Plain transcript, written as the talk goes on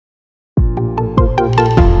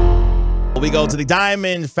We go to the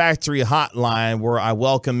Diamond Factory Hotline, where I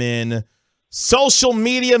welcome in social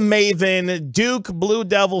media maven, Duke Blue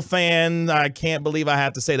Devil fan. I can't believe I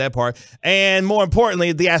have to say that part. And more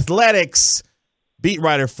importantly, the Athletics beat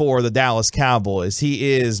writer for the Dallas Cowboys.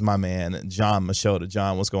 He is my man, Jon Machota.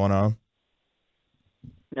 John, what's going on?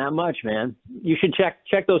 Not much, man. You should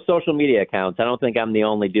check those social media accounts. I don't think I'm the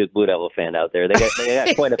only Duke Blue Devil fan out there. They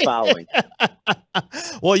got quite a following.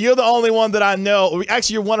 Well, you're the only one that I know.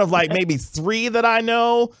 Actually, you're one of like maybe 3 that I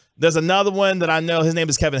know. There's another one that I know. His name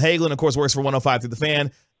is Kevin Hagelin, of course, works for 105 Through the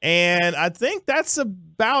Fan. And I think that's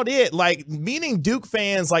about it. Like, meeting Duke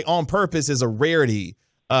fans like on purpose is a rarity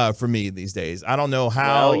for me these days. I don't know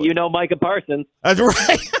how. Well, you know Micah Parsons. That's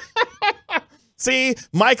right. See,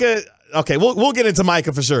 Micah. Okay, we'll get into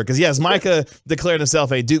Micah for sure, because yes, Micah declared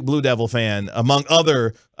himself a Duke Blue Devil fan among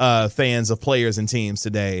other fans of players and teams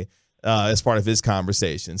today as part of his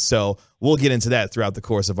conversation. So we'll get into that throughout the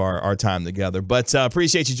course of our time together. But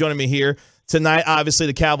appreciate you joining me here tonight. Obviously,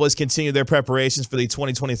 the Cowboys continue their preparations for the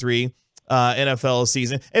 2023 NFL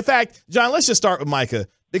season. In fact, John, let's just start with Micah,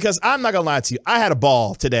 because I'm not going to lie to you. I had a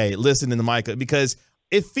ball today listening to Micah, because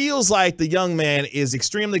it feels like the young man is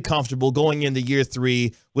extremely comfortable going into year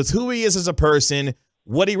 3 with who he is as a person,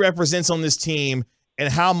 what he represents on this team,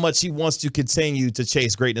 and how much he wants to continue to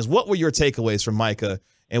chase greatness. What were your takeaways from Micah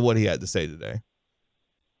and what he had to say today?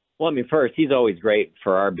 Well, I mean, first, he's always great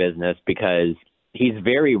for our business because he's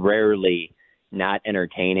very rarely not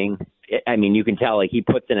entertaining. I mean, you can tell like he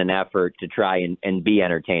puts in an effort to try and be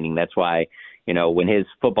entertaining. That's why, you know, when his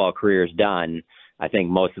football career is done, I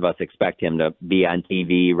think most of us expect him to be on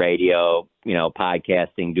TV, radio, you know,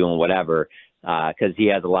 podcasting, doing whatever, because he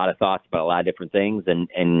has a lot of thoughts about a lot of different things,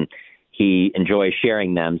 and he enjoys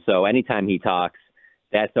sharing them. So anytime he talks,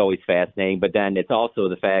 that's always fascinating. But then it's also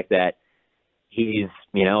the fact that he's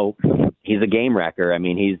a game wrecker. I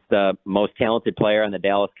mean, he's the most talented player on the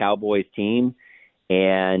Dallas Cowboys team,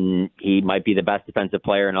 and he might be the best defensive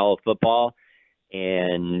player in all of football.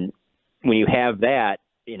 And when you have that,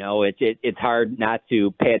 you know, it's hard not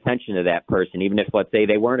to pay attention to that person, even if, let's say,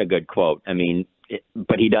 they weren't a good quote. I mean,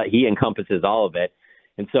 but he encompasses all of it.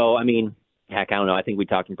 And so, I mean, heck, I don't know. I think we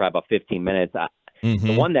talked in probably about 15 minutes.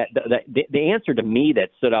 The one the answer to me that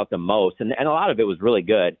stood out the most, and a lot of it was really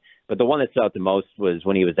good, but the one that stood out the most was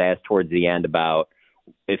when he was asked towards the end about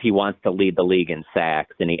if he wants to lead the league in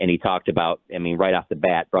sacks. And he talked about, I mean, right off the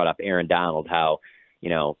bat, brought up Aaron Donald, how,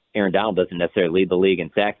 you know, Aaron Donald doesn't necessarily lead the league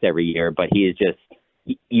in sacks every year, but he is just,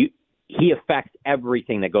 he affects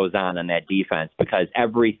everything that goes on that defense, because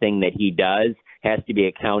everything that he does has to be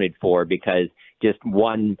accounted for, because just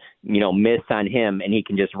one, you know, miss on him and he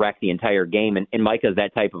can just wreck the entire game. And Micah's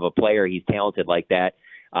that type of a player. He's talented like that.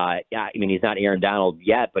 I mean, he's not Aaron Donald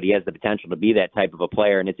yet, but he has the potential to be that type of a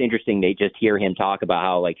player. And it's interesting to just hear him talk about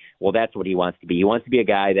how, like, well, that's what he wants to be. He wants to be a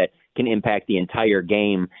guy that can impact the entire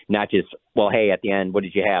game, not just, well, hey, at the end, what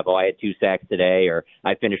did you have? Oh, I had 2 sacks today, or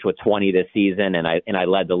I finished with 20 this season and I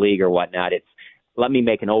led the league or whatnot. It's, let me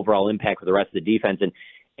make an overall impact for the rest of the defense. And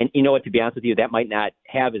you know what, to be honest with you, that might not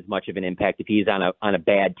have as much of an impact if he's on a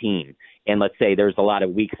bad team. And let's say there's a lot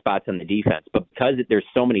of weak spots on the defense, but because there's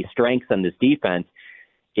so many strengths on this defense,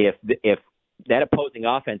 if that opposing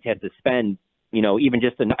offense has to spend, you know, even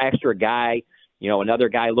just an extra guy, you know, another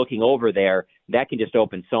guy looking over there, that can just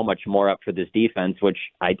open so much more up for this defense, which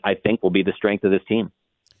I think will be the strength of this team.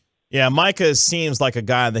 Yeah, Micah seems like a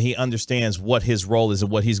guy that he understands what his role is and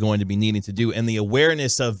what he's going to be needing to do, and the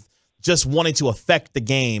awareness of just wanting to affect the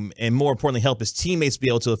game and, more importantly, help his teammates be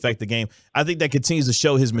able to affect the game. I think that continues to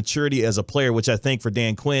show his maturity as a player, which I think for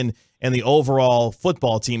Dan Quinn and the overall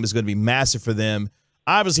football team is going to be massive for them.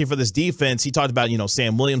 Obviously, for this defense, he talked about, you know,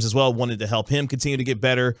 Sam Williams as well, wanted to help him continue to get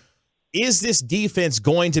better. Is this defense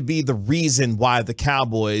going to be the reason why the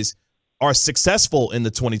Cowboys are successful in the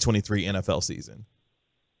 2023 NFL season?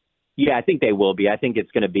 Yeah, I think they will be. I think it's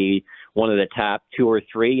going to be one of the top 2 or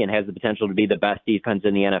 3 and has the potential to be the best defense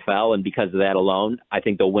in the NFL. And because of that alone, I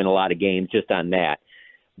think they'll win a lot of games just on that.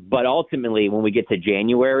 But ultimately, when we get to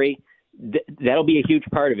January, that'll be a huge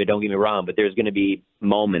part of it. Don't get me wrong, but there's going to be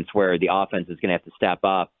moments where the offense is going to have to step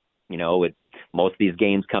up. You know, most of these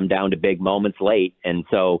games come down to big moments late. And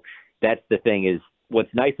so that's the thing is, what's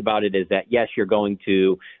nice about it is that, yes, you're going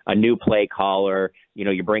to a new play caller. You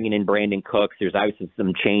know, you're bringing in Brandon Cooks. There's obviously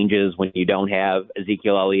some changes when you don't have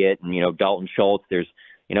Ezekiel Elliott and, you know, Dalton Schultz. There's,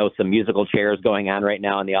 you know, some musical chairs going on right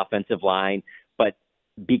now on the offensive line. But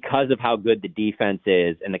because of how good the defense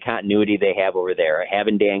is and the continuity they have over there,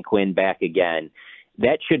 having Dan Quinn back again,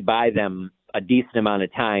 that should buy them a decent amount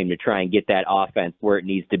of time to try and get that offense where it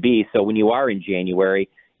needs to be. So when you are in January,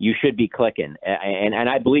 you should be clicking. And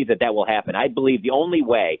I believe that will happen. I believe the only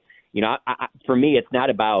way For me, it's not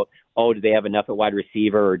about, oh, do they have enough at wide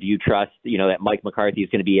receiver, or do you trust, that Mike McCarthy is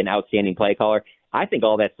going to be an outstanding play caller? I think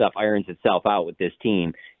all that stuff irons itself out with this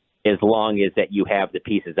team as long as that you have the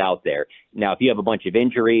pieces out there. Now, if you have a bunch of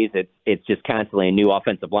injuries, it's just constantly a new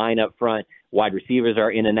offensive line up front. Wide receivers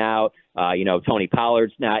are in and out. Tony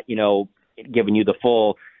Pollard's not, giving you the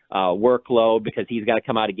full workload because he's got to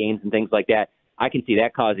come out of games and things like that. I can see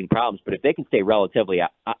that causing problems. But if they can stay relatively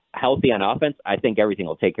healthy on offense, I think everything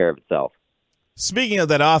will take care of itself. Speaking of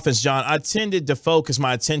that offense, John, I tended to focus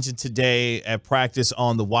my attention today at practice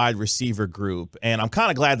on the wide receiver group. And I'm kind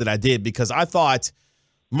of glad that I did, because I thought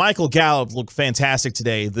Michael Gallup looked fantastic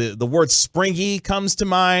today. The word springy comes to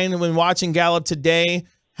mind when watching Gallup today.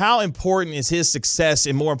 How important is his success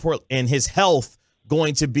and, more important, and his health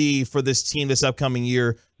going to be for this team this upcoming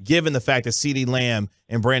year, given the fact that CeeDee Lamb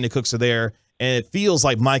and Brandon Cooks are there? And it feels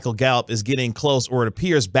like Michael Gallup is getting close, or it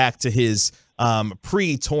appears, back to his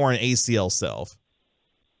pre-torn ACL self.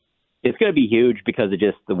 It's going to be huge because of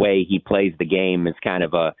just the way he plays the game. It's kind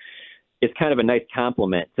of a nice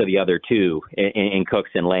compliment to the other two in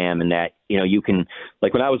Cooks and Lamb, and that, you can,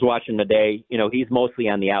 like when I was watching today, he's mostly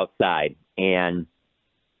on the outside, and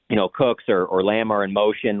Cooks or Lamb are in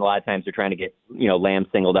motion. A lot of times they're trying to get, Lamb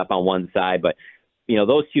singled up on one side, but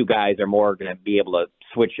those two guys are more going to be able to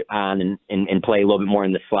switch on and play a little bit more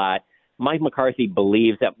in the slot. Mike McCarthy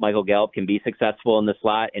believes that Michael Gallup can be successful in the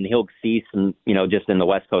slot, and he'll see some, just in the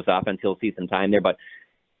West Coast offense, he'll see some time there, but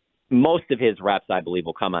most of his reps, I believe,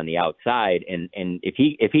 will come on the outside. And if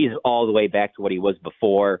he's all the way back to what he was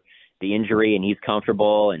before the injury, and he's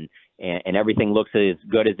comfortable and everything looks as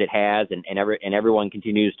good as it has, and everyone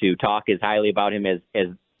continues to talk as highly about him as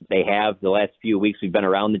they have the last few weeks we've been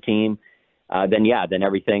around the team, then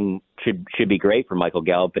everything should be great for Michael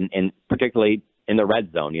Gallup, and particularly in the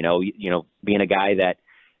red zone. Being a guy that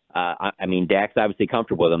Dak's obviously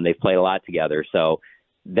comfortable with him. They've played a lot together, so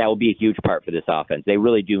that will be a huge part for this offense. They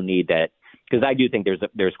really do need that, because I do think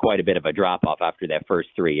there's quite a bit of a drop off after that first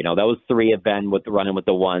three. Those three have been running with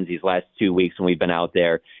the ones these last 2 weeks when we've been out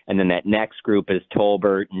there, and then that next group is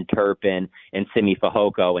Tolbert and Turpin and Simi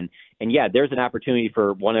Fehoko, and there's an opportunity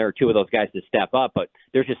for one or two of those guys to step up, but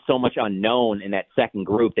there's just so much unknown in that second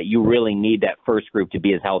group that you really need that first group to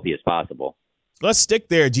be as healthy as possible. Let's stick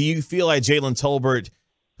there. Do you feel like Jalen Tolbert,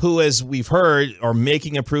 who, as we've heard, are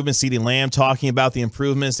making improvements, CeeDee Lamb talking about the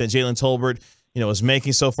improvements that Jalen Tolbert, is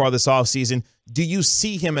making so far this offseason, do you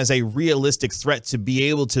see him as a realistic threat to be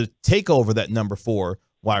able to take over that number 4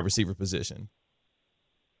 wide receiver position?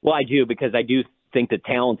 Well, I do, because I do think the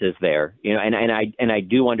talent is there, and I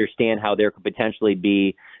do understand how there could potentially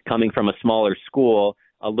be, coming from a smaller school,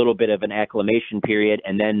 a little bit of an acclimation period,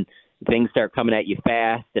 and then things start coming at you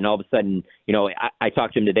fast, and all of a sudden, I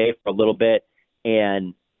talked to him today for a little bit,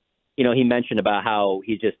 and he mentioned about how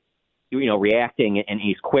he's just, reacting, and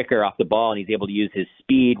he's quicker off the ball, and he's able to use his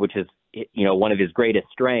speed, which is, one of his greatest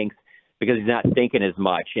strengths, because he's not thinking as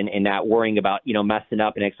much and not worrying about, messing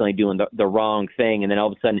up and accidentally doing the wrong thing. And then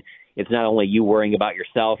all of a sudden, it's not only you worrying about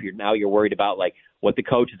yourself, you're worried about, like, what the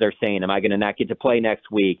coaches are saying. Am I going to not get to play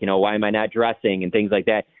next week? Why am I not dressing and things like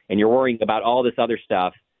that? And you're worrying about all this other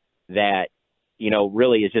stuff that,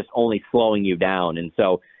 really is just only slowing you down. And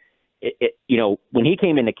so, when he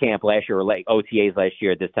came into camp last year, or like OTAs last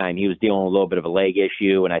year at this time, he was dealing with a little bit of a leg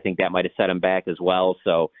issue, and I think that might have set him back as well.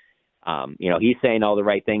 So, he's saying all the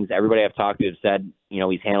right things. Everybody I've talked to have said,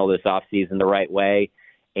 he's handled this offseason the right way.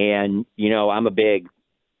 And, I'm a big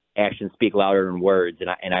actions speak louder than words.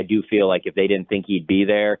 And I do feel like if they didn't think he'd be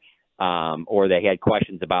there, or they had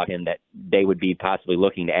questions about him, that they would be possibly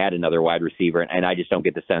looking to add another wide receiver. And I just don't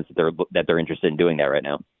get the sense that they're interested in doing that right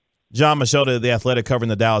now. Jon Machota, The Athletic, covering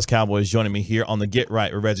the Dallas Cowboys, joining me here on the Get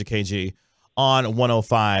Right with Reggie KG on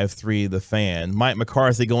 105.3 The Fan. Mike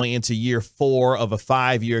McCarthy going into year 4 of a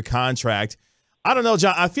 5-year contract. I don't know,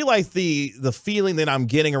 John. I feel like the feeling that I'm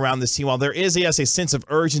getting around this team, while there is, yes, a sense of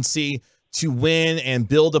urgency to win and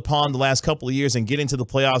build upon the last couple of years and getting to the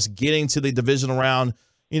playoffs, getting to the divisional round,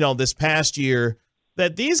 this past year,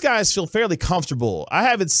 that these guys feel fairly comfortable. I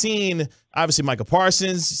haven't seen, obviously, Micah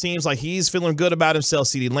Parsons seems like he's feeling good about himself.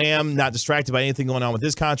 CeeDee Lamb, not distracted by anything going on with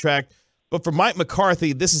his contract. But for Mike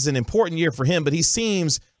McCarthy, this is an important year for him, but he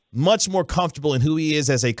seems much more comfortable in who he is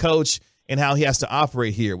as a coach and how he has to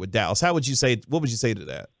operate here with Dallas. What would you say to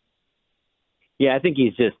that? Yeah, I think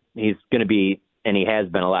he's going to be, and he has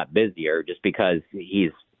been, a lot busier, just because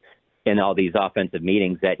he's in all these offensive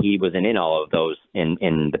meetings that he wasn't in all of those in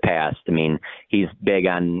the past. I mean, he's big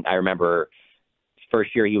on, I remember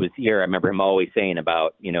first year he was here, I remember him always saying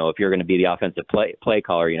about, if you're going to be the offensive play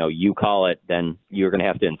caller, you call it, then you're going to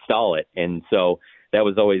have to install it. And so that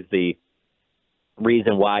was always the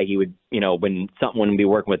reason why he would, when something wouldn't be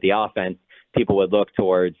working with the offense, people would look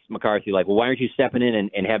towards McCarthy like, well, why aren't you stepping in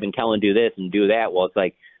and having Kellen do this and do that? Well, it's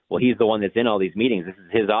like, well, he's the one that's in all these meetings. This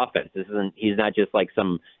is his offense. He's not just like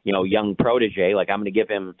some, young protege. Like, I'm going to give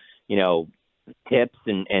him, tips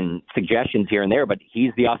and suggestions here and there, but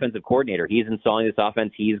he's the offensive coordinator. He's installing this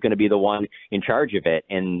offense. He's going to be the one in charge of it.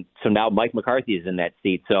 And so now Mike McCarthy is in that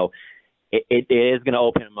seat. So it is going to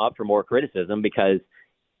open him up for more criticism, because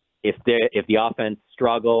if the offense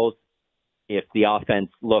struggles, if the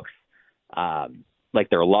offense looks like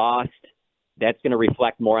they're lost, that's going to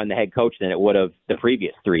reflect more on the head coach than it would have the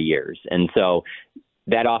previous 3 years. And so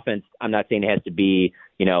that offense, I'm not saying it has to be,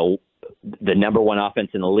 the number one offense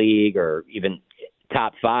in the league or even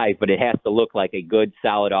top 5, but it has to look like a good,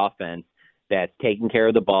 solid offense that's taking care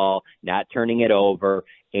of the ball, not turning it over,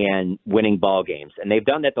 and winning ball games. And they've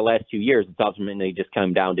done that the last 2 years. It's ultimately just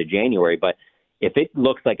come down to January. But if it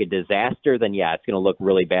looks like a disaster, then yeah, it's going to look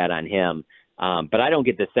really bad on him. But I don't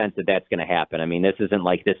get the sense that that's going to happen. I mean, this isn't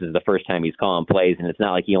like this is the first time he's calling plays, and it's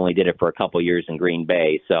not like he only did it for a couple years in Green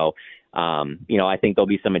Bay. So, I think there'll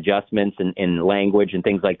be some adjustments in language and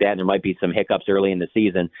things like that, and there might be some hiccups early in the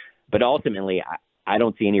season. But ultimately, I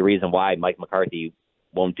don't see any reason why Mike McCarthy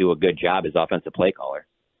won't do a good job as offensive play caller.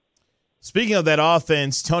 Speaking of that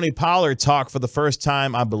offense, Tony Pollard talked for the first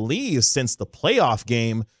time, I believe, since the playoff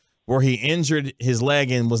game where he injured his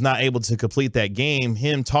leg and was not able to complete that game,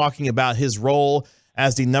 him talking about his role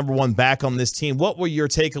as the number one back on this team. What were your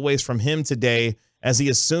takeaways from him today as he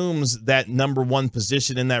assumes that number one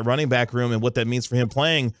position in that running back room and what that means for him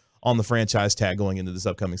playing on the franchise tag going into this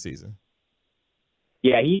upcoming season?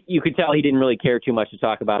 Yeah, you could tell he didn't really care too much to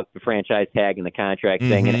talk about the franchise tag and the contract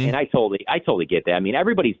thing, and I totally get that. I mean,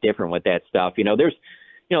 everybody's different with that stuff.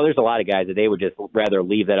 There's a lot of guys that they would just rather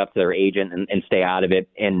leave that up to their agent and stay out of it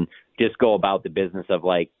and just go about the business of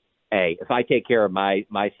like, hey, if I take care of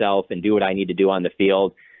myself and do what I need to do on the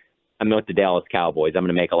field, I'm with the Dallas Cowboys. I'm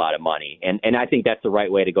going to make a lot of money. And I think that's the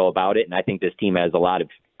right way to go about it. And I think this team has a lot of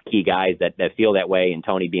key guys that feel that way, and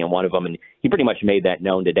Tony being one of them. And he pretty much made that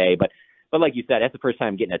known today. But like you said, that's the first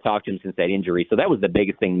time getting to talk to him since that injury. So that was the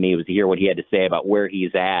biggest thing to me, was to hear what he had to say about where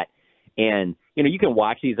he's at. And, you can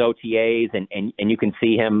watch these OTAs and you can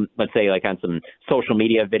see him, let's say, like on some social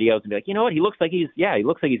media videos and be like, you know what, he looks like he's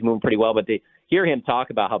moving pretty well. But to hear him talk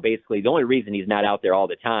about how basically the only reason he's not out there all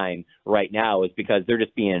the time right now is because they're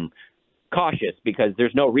just being cautious, because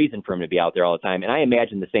there's no reason for him to be out there all the time. And I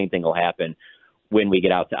imagine the same thing will happen when we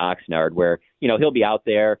get out to Oxnard, where, he'll be out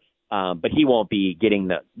there, but he won't be getting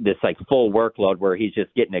this like full workload where he's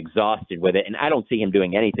just getting exhausted with it. And I don't see him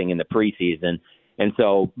doing anything in the preseason. And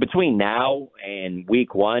so between now and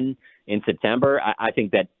week 1 in September, I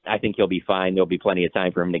think he'll be fine. There'll be plenty of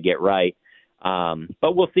time for him to get right.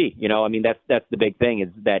 But we'll see. That's the big thing, is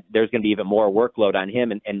that there's going to be even more workload on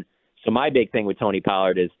him. And so my big thing with Tony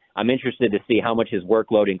Pollard is I'm interested to see how much his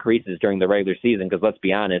workload increases during the regular season, because let's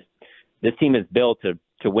be honest, this team is built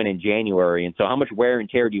to win in January. And so how much wear and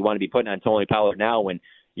tear do you want to be putting on Tony Pollard now when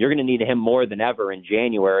you're going to need him more than ever in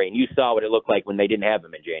January? And you saw what it looked like when they didn't have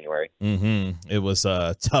him in January. It was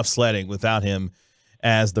tough sledding without him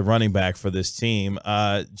as the running back for this team.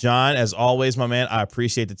 John, as always, my man, I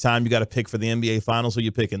appreciate the time. You got to pick for the NBA Finals. Who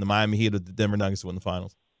you picking, the Miami Heat or the Denver Nuggets to win the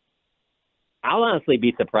Finals? I'll honestly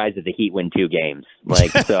be surprised if the Heat win 2 games.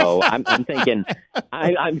 So I'm thinking,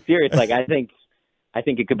 I'm serious. I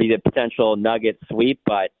think it could be the potential Nuggets sweep,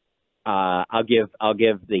 but I'll give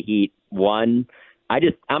the Heat 1.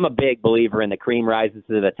 I'm a big believer in the cream rises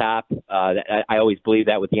to the top. I always believe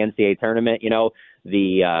that with the NCAA tournament.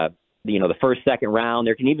 The first, second round.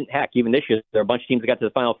 There can even this year, there are a bunch of teams that got to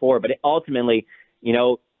the Final Four, but ultimately,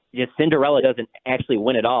 just Cinderella doesn't actually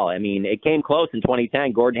win it all. I mean, it came close in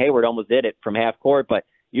 2010. Gordon Hayward almost did it from half court, but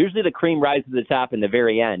usually the cream rises to the top in the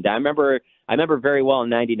very end. I remember very well in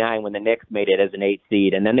 '99 when the Knicks made it as an 8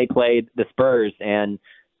 seed, and then they played the Spurs, and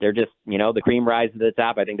they're just, the cream rises to the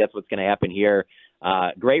top. I think that's what's going to happen here.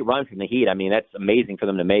 Great run from the Heat. I mean, that's amazing for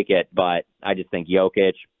them to make it, but I just think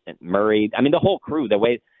Jokic and Murray, the whole crew, the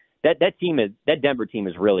way that Denver team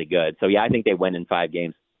is really good. So yeah, I think they win in 5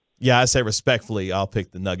 games. Yeah, I say respectfully, I'll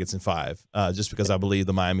pick the Nuggets in 5, just because I believe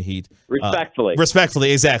the Miami Heat. Respectfully,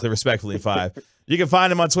 respectfully in 5. You can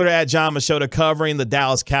find him on Twitter at Jon Machota, covering the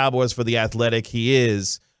Dallas Cowboys for The Athletic. He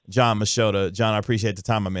is Jon Machota. John, I appreciate the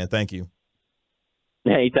time, my man. Thank you.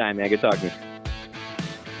 Anytime, man. Good talking to you.